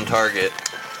 damage to one target.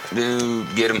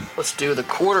 Dude, get him. Let's do the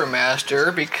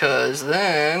quartermaster, because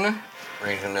then...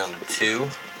 Brings him down to 2.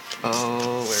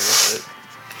 Oh, where is it?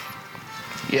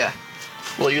 Yeah.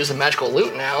 We'll use the magical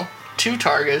loot now. 2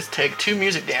 targets take 2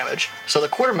 music damage. So the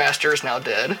quartermaster is now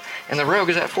dead, and the rogue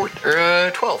is at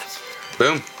 12.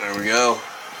 Boom. There we go.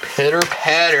 Pitter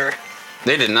patter.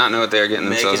 They did not know what they were getting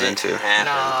themselves Making it into. happen.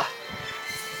 Nah.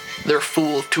 They're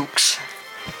full toques.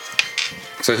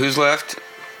 So who's left?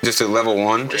 Just at level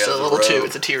 1? Just Yeah, a the level 2. rogue.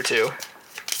 It's a tier 2.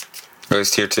 Oh,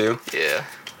 it's tier 2? Yeah.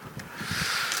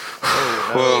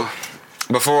 Well,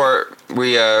 before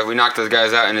we knock those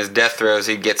guys out in his death throes,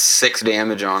 he gets 6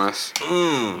 damage on us.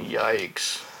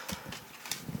 Yikes.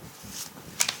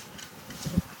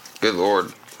 Good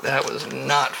lord. That was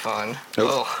not fun. Nope.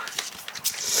 Oh.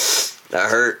 That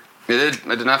hurt. It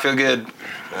did not feel good.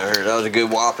 That hurt. That was a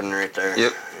good whopping right there.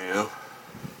 Yep. You know?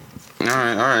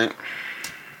 Alright.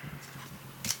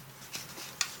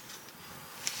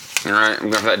 Alright, I'm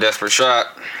going for that desperate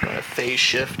shot. Gonna phase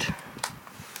shift.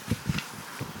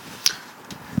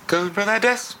 Going for that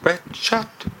desperate shot.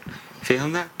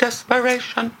 Feeling that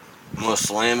desperation. I'm gonna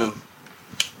slam him.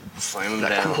 Slam him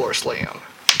That down. core slam.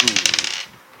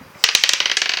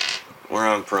 Where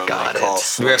I'm from, Got they call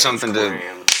it. Do we have slams something to-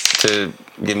 crams. To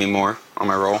give me more on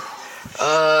my roll.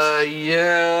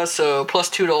 Yeah, so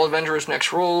 +2 to all adventurers'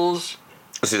 next rolls.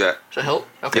 Let's do that. Does that help?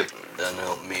 Okay. Yep. Doesn't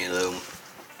help me though.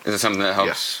 Is it something that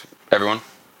helps everyone?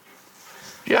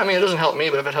 Yeah, I mean, it doesn't help me,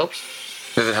 but if it helps...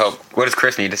 Does it help? What does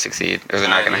Chris need to succeed? Or is it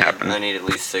not going to happen? I need at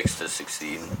least 6 to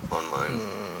succeed on mine.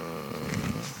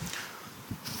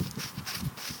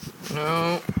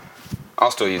 No,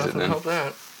 I'll still use it nothing to then. help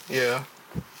that. Yeah.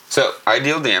 So I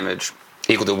deal damage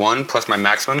equal to 1 plus my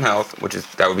maximum health,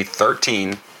 that would be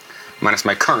 13, minus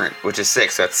my current, which is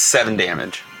 6. So that's 7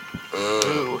 damage.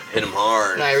 Ooh. Hit him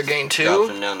hard. Now you regain 2. Drops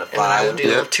him down to And then I will 5.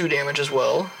 deal Yep. 2 damage as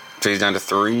well. So he's down to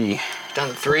 3. Down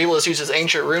to 3. Well, let's use his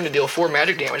ancient rune to deal 4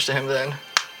 magic damage to him then.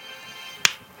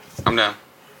 I'm down.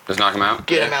 Just knock him out.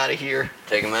 Get him out of here.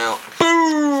 Take him out.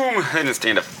 Boom! I didn't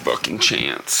stand a fucking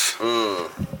chance.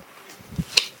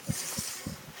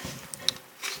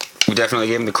 We definitely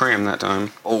gave him the cram that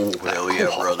time. Oh, hell yeah,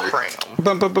 brother. Cram.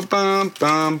 Bum, bum, bum, bum,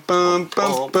 bum, bum,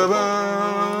 bum, bum,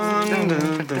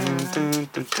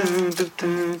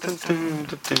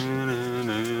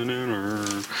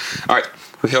 Alright,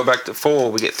 we heal back to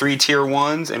full. We get 3 tier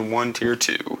 1s and 1 tier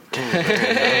 2.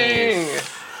 Dang.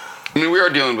 I mean, we are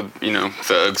dealing with,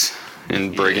 thugs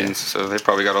and brigands, so they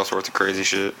probably got all sorts of crazy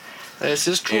shit. This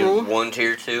is true. And 1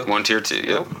 tier 2. 1 tier 2,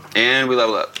 yep. And we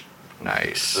level up.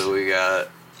 Nice. So we got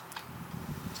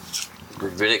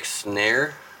Gravitic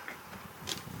Snare,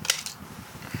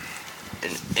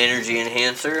 an Energy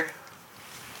Enhancer,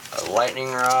 a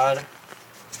Lightning Rod,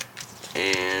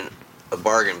 and a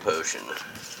Bargain Potion.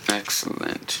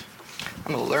 Excellent.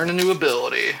 I'm going to learn a new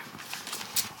ability.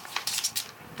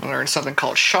 I learned something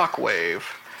called Shockwave,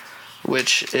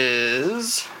 which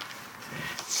is...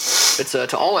 It's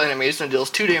to all enemies and it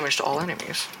deals 2 damage to all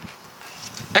enemies.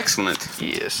 Excellent.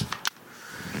 Yes.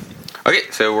 Okay,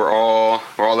 so we're all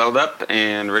leveled up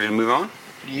and ready to move on.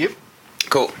 Yep.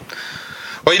 Cool.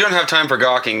 Well, you don't have time for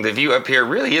gawking. The view up here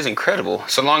really is incredible,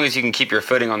 so long as you can keep your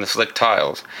footing on the slick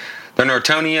tiles. The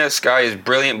Nortonia sky is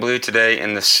brilliant blue today,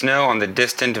 and the snow on the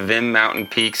distant Vim mountain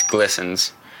peaks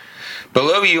glistens.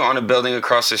 Below you, on a building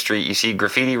across the street, you see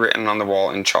graffiti written on the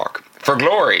wall in chalk. For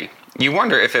glory! You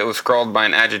wonder if it was scrawled by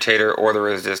an agitator or the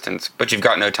resistance, but you've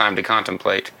got no time to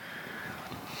contemplate.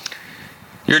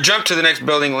 Your jump to the next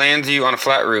building lands you on a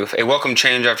flat roof, a welcome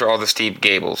change after all the steep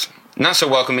gables. Not so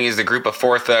welcoming is the group of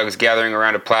 4 thugs gathering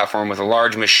around a platform with a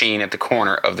large machine at the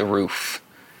corner of the roof.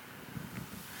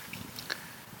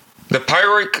 The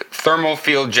Pyric thermal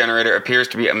field generator appears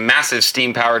to be a massive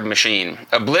steam-powered machine.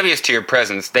 Oblivious to your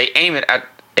presence, they aim it at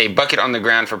a bucket on the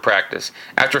ground for practice.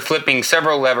 After flipping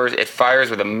several levers, it fires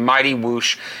with a mighty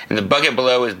whoosh, and the bucket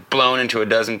below is blown into a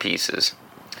dozen pieces.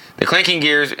 The clanking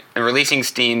gears and releasing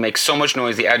steam make so much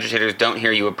noise the agitators don't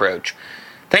hear you approach.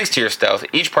 Thanks to your stealth,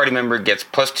 each party member gets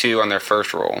 +2 on their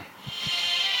first roll.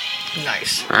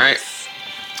 Nice. Alright,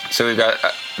 so we've got,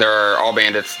 there are all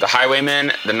bandits, the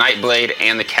Highwayman, the Nightblade,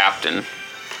 and the Captain.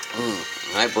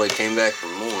 Nightblade came back for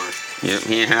more. Yep,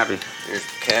 he ain't happy. Here's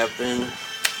the Captain.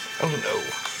 Oh no.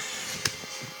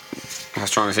 How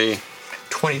strong is he?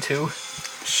 22.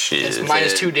 Shit. It's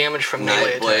minus 2 damage from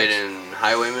melee Nightblade attacks. and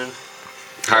Highwayman.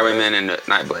 Highwayman and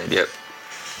Nightblade, yep.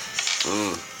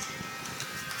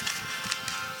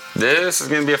 This is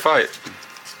gonna be a fight.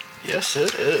 Yes,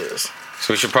 it is.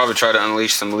 So we should probably try to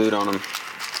unleash some loot on him.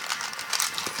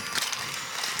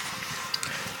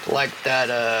 Like that,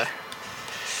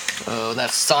 that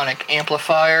sonic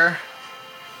amplifier.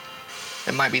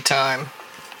 It might be time.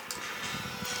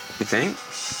 You think?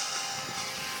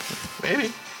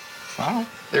 Maybe. I don't know.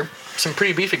 They're some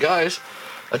pretty beefy guys.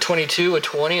 A 22, a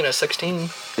 20, and a 16.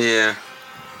 Yeah.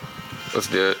 Let's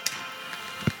do it.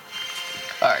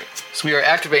 Alright, so we are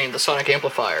activating the sonic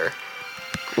amplifier,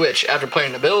 which, after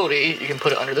playing an ability, you can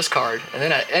put it under this card, and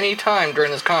then at any time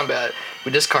during this combat,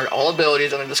 we discard all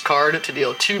abilities under this card to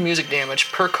deal 2 music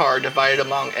damage per card divided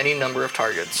among any number of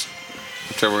targets.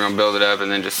 So we're gonna build it up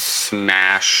and then just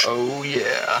smash. Oh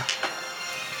yeah.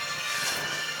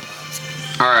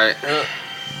 Alright.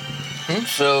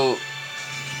 So.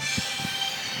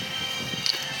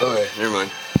 Okay, never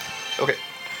mind. Okay.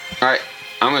 Alright.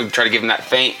 I'm gonna try to give him that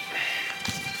feint.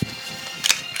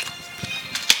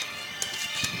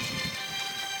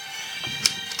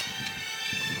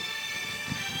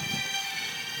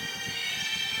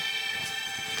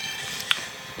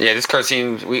 Yeah, this card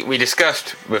seems... We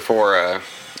discussed before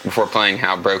playing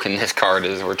how broken this card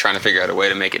is. We're trying to figure out a way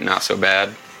to make it not so bad.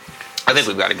 I think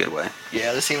we've got a good way.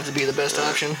 Yeah, this seems to be the best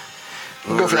option.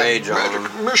 We'll Go for rage that on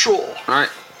magic him. missile.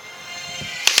 Alright.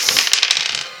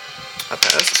 I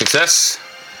passed. Success.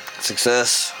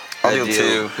 Success. I'll deal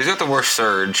 2. Who's got the worst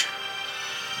surge?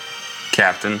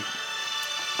 Captain.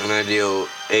 And I deal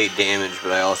 8 damage,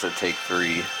 but I also take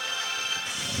 3.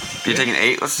 You're taking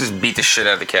 8? Let's just beat the shit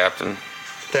out of the Captain.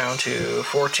 Down to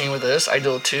 14 with this. I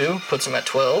deal 2, puts him at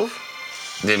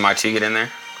 12. Did my 2 get in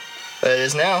there? That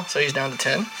is now, so he's down to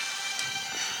 10.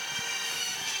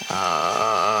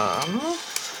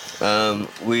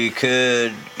 We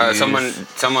could.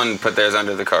 Someone put theirs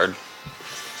under the card.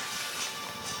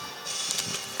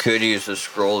 Could use the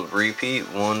scroll to repeat.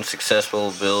 One successful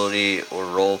ability or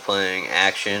role-playing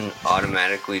action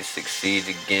automatically succeeds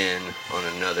again on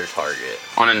another target.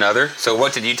 On another? So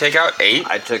what did you take out? 8?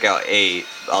 I took out 8.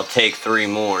 I'll take 3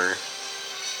 more.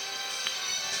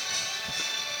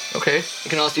 Okay. You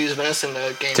can also use venison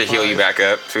to gain To heal you 5. back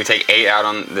up. So we take 8 out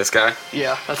on this guy.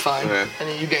 Yeah, that's fine. Okay. And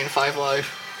then you gain 5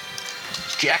 life.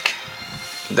 Jack.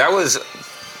 Those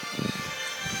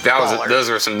Baller.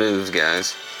 were some moves,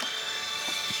 guys.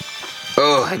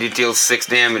 Oh, I did deal 6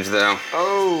 damage though.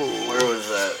 Oh. Where was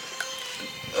that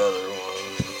other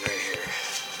one? Right here.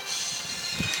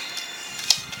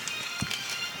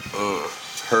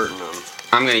 Hurting them.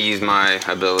 I'm gonna use my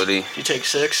ability. You take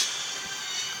 6.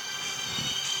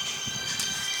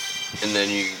 And then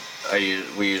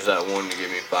we use that one to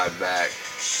give me 5 back.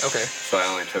 Okay. So I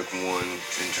only took 1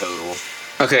 in total.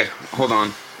 Okay, hold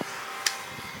on.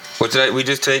 We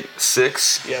just take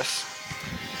 6? Yes.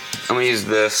 I'm gonna use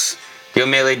this. Deal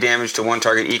melee damage to one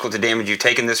target equal to damage you've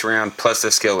taken this round plus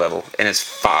the skill level, and it's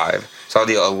 5. So I'll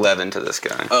deal 11 to this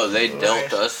guy. Oh, they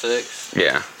dealt Nice. us 6?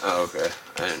 Yeah. Oh, okay.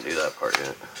 I didn't do that part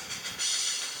yet.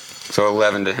 So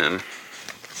 11 to him.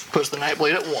 Puts the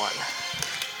Nightblade at 1.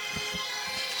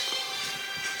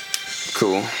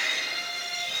 Cool.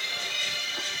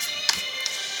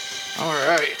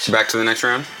 Alright. Back to the next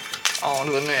round. On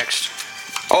to the next.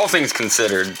 All things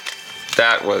considered,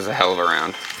 that was a hell of a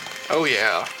round. Oh,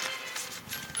 yeah.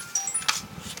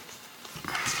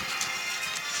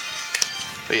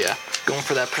 But yeah, going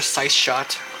for that precise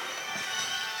shot.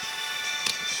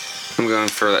 I'm going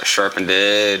for that sharpened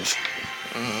edge.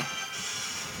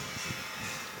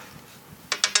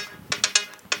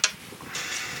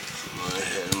 Go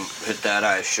ahead and hit that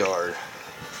ice shard.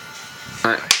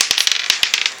 Alright.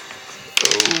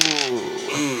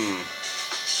 Oh.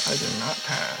 I did not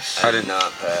pass. I did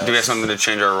not pass. Do we have something to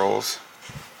change our rolls?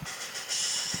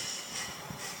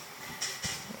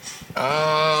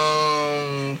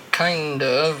 Kind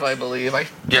of, I believe. Do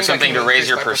you have something to raise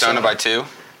your persona by 2?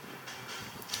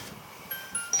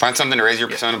 Find something to raise your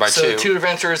persona by 2. So 2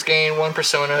 adventurers gain 1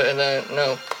 persona, and then,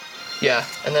 no. Yeah,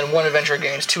 and then 1 adventurer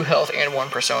gains 2 health and 1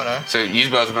 persona. So use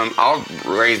both of them. I'll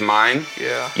raise mine.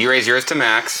 Yeah. You raise yours to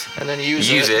max. And then use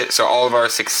it. So all of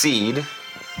ours succeed.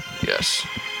 Yes.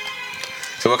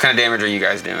 So what kind of damage are you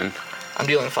guys doing? I'm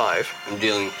dealing 5. I'm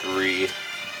dealing 3.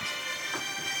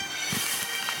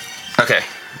 Okay.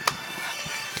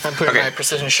 I'm putting Okay, my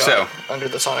precision shot so- under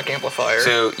the sonic amplifier.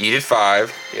 So you did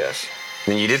 5. Yes.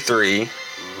 Then you did 3.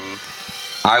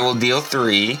 I will deal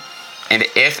 3. And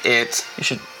if You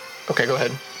should... Okay, go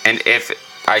ahead. if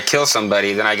I kill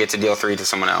somebody, then I get to deal 3 to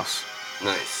someone else.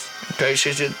 Nice. Okay, you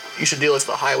should deal as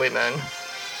the highwayman,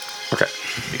 Okay.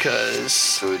 because...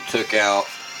 So we took out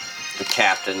the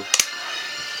captain.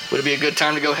 Would it be a good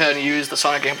time to go ahead and use the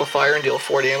sonic amplifier and deal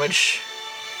 4 damage?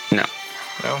 No.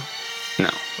 No? No.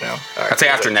 No? Alright. I'd say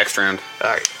after next round.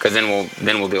 Alright. Because then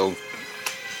we'll deal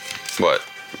what?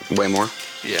 Way more?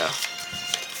 Yeah.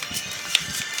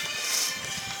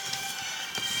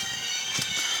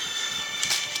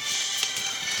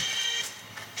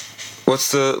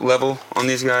 What's the level on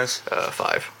these guys?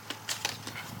 5.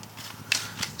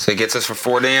 So it gets us for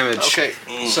 4 damage. Okay,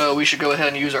 so we should go ahead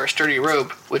and use our sturdy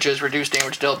rope, which is reduced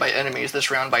damage dealt by enemies this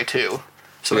round by 2.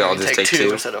 So We we're all gonna just take take 2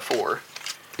 2? instead of 4.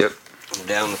 Yep. I'm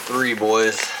down to 3,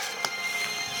 boys.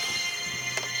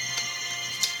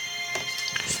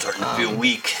 Starting to feel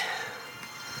weak.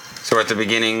 So we're at the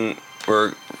beginning.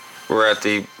 We're at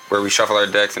the where we shuffle our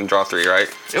decks and draw 3, right?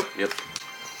 Yep. Yep.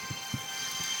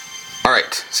 All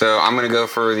right. So I'm gonna go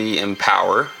for the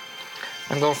empower.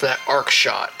 I'm going for that arc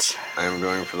shot. I'm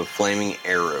going for the flaming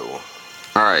arrow.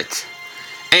 All right.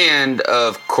 And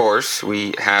of course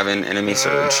we have an enemy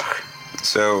surge.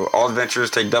 So all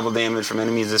adventurers take double damage from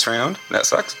enemies this round. That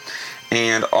sucks.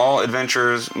 And all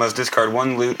adventurers must discard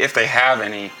 1 loot if they have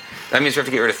any. That means we have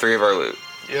to get rid of 3 of our loot.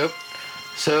 Yep.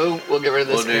 So we'll get rid of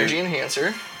this Well, dude. energy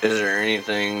enhancer. Is there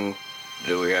anything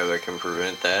that we have that can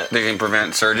prevent that? They can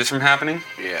prevent surges from happening.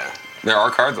 Yeah. There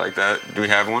are cards like that. Do we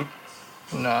have one?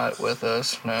 Not with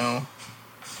us, no.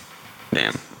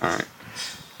 Damn. All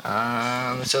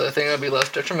right. So the thing that would be less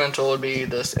detrimental would be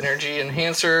this energy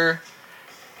enhancer,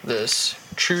 this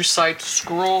true sight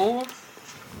scroll,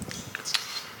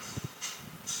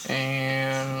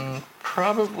 and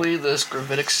probably this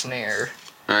gravitic snare.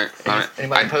 All right.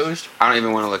 Anybody opposed? I don't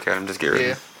even want to look at him. Just get rid Yeah.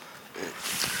 of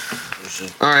him. Let's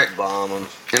just All right. bomb them.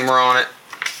 And we're on it.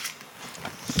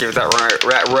 Give it that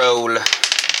rat roll.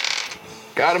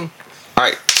 Got him. All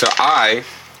right. So I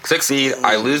succeed.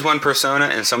 I lose 1 persona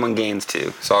and someone gains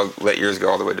 2. So I'll let yours go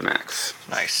all the way to max.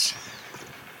 Nice.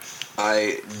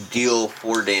 I deal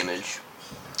 4 damage.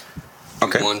 to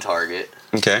Okay. one target.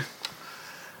 Okay.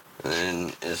 And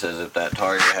then it says if that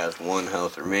target has 1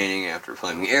 health remaining after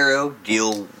flaming arrow,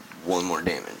 deal 1 more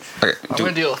damage. Okay. I'm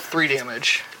going to deal 3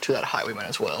 damage to that highwayman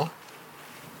as well.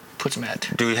 Puts him at...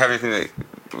 Do we have anything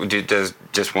that does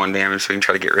just 1 damage so we can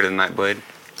try to get rid of the Nightblade?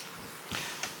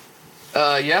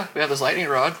 Yeah, we have this lightning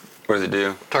rod. What does it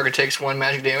do? Target takes 1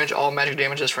 magic damage. All magic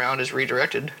damage this round is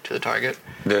redirected to the target.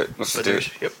 Do it. Let's But do it. there's-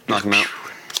 yep. Knock him out.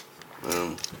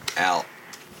 Out.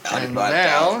 Out And by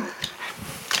now, 1,000.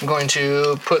 I'm going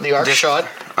to put the arc shot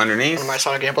Underneath. on my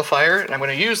sonic amplifier, and I'm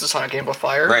going to use the sonic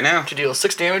amplifier Right now? to deal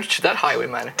 6 damage to that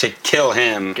highwayman. To kill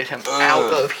him. Get him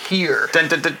out of here. Dun,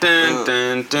 dun, dun, dun,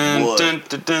 dun, dun, What? dun,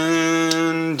 dun,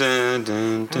 dun, dun,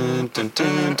 dun, dun, dun, dun,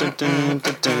 dun, dun,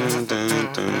 dun,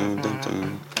 dun, dun, dun,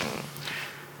 dun.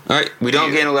 Alright, we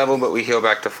don't gain a level, but we heal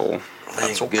back to full.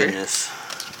 Thank okay. goodness.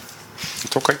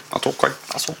 It's okay. That's okay.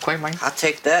 That's okay, man. I'll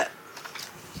take that.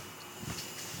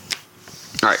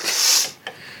 Alright.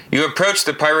 You approach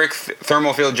the Pyric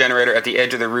thermal field generator at the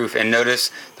edge of the roof and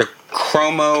notice the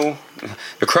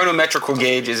chronometrical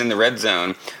gauge is in the red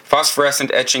zone.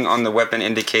 Phosphorescent etching on the weapon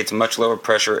indicates much lower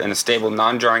pressure and a stable,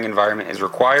 non-jarring environment is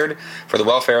required for the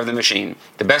welfare of the machine.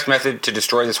 The best method to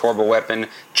destroy this horrible weapon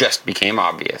just became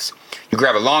obvious. You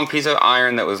grab a long piece of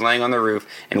iron that was laying on the roof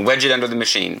and wedge it under the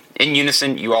machine. In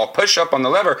unison, you all push up on the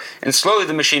lever, and slowly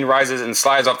the machine rises and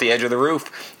slides off the edge of the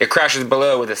roof. It crashes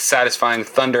below with a satisfying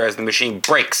thunder as the machine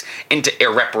breaks into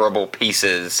irreparable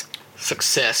pieces.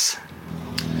 Success.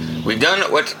 We've done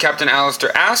what Captain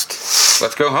Alistair asked.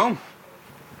 Let's go home.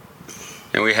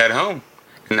 And we head home.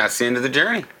 And that's the end of the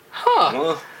journey. Huh.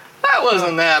 Well, That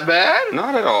wasn't that bad.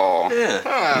 Not at all. yeah.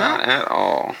 Not at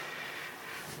all.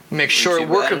 Make short too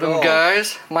work bad of at them, all.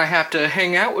 guys. Might have to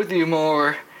hang out with you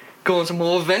more. Go on some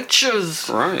more adventures.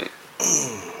 Right.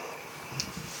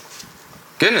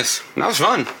 Goodness, that was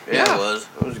fun. Yeah, Yeah. it was.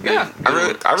 It was good. Yeah. I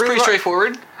really It's pretty like,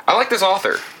 straightforward. I like this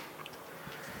author.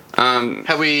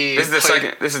 Have we? This is the played-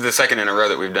 second. This is the second in a row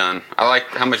that we've done. I like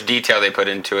how much detail they put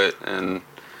into it, and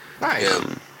Nice. Yeah.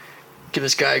 Give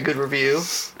this guy a good review.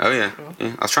 oh yeah,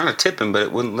 I was trying to tip him, but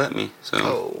it wouldn't let me. So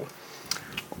Oh.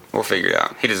 we'll figure it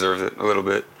out. He deserves it a little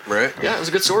bit. Right? Yeah, it was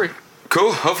a good story.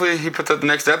 Cool. Hopefully he puts up the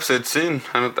next episode soon.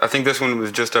 I think this one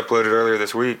was just uploaded earlier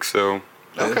this week, so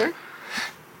Okay.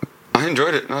 I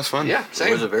enjoyed it. That was fun. Yeah, It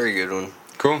same. was a very good one.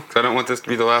 Cool. 'Cause I don't want this to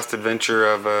be the last adventure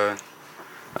of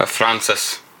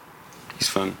Francis. He's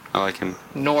fun. I like him.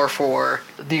 Nor for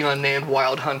the unnamed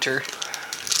wild hunter.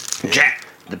 Jack.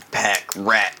 The pack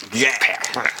rat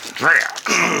Jack.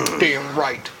 Damn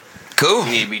right. Cool.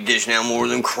 You need to be dishing out more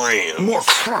than cram. More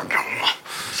crap.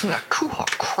 Some of that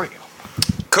Kuhawk cram.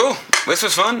 Cool. This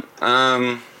was fun.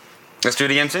 Let's do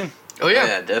it again soon. Oh yeah.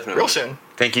 Yeah, definitely. Real soon.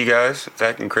 Thank you guys,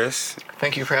 Zach and Chris.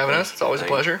 Thank you for having us. It's always a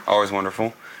Thank you. pleasure. Always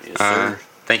wonderful. Yes, sir.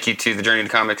 Thank you to the Journey to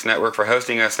Comics Network for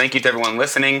hosting us. Thank you to everyone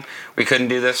listening. We couldn't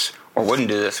do this or wouldn't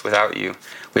do this without you.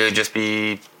 We would just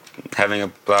be having a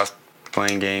blast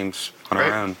playing games on Right.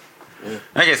 our own.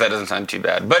 I guess that doesn't sound too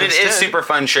bad, but it is Instead- super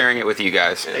fun sharing it with you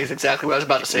guys. That's exactly what I was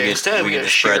about to say. We get- Instead, we we get get to to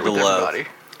share it spread with the love. everybody.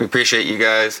 We appreciate you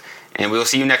guys, and we'll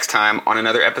see you next time on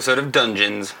another episode of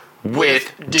Dungeons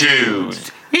with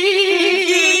Dudes.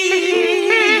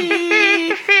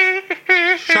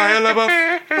 Shia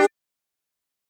LaBeouf.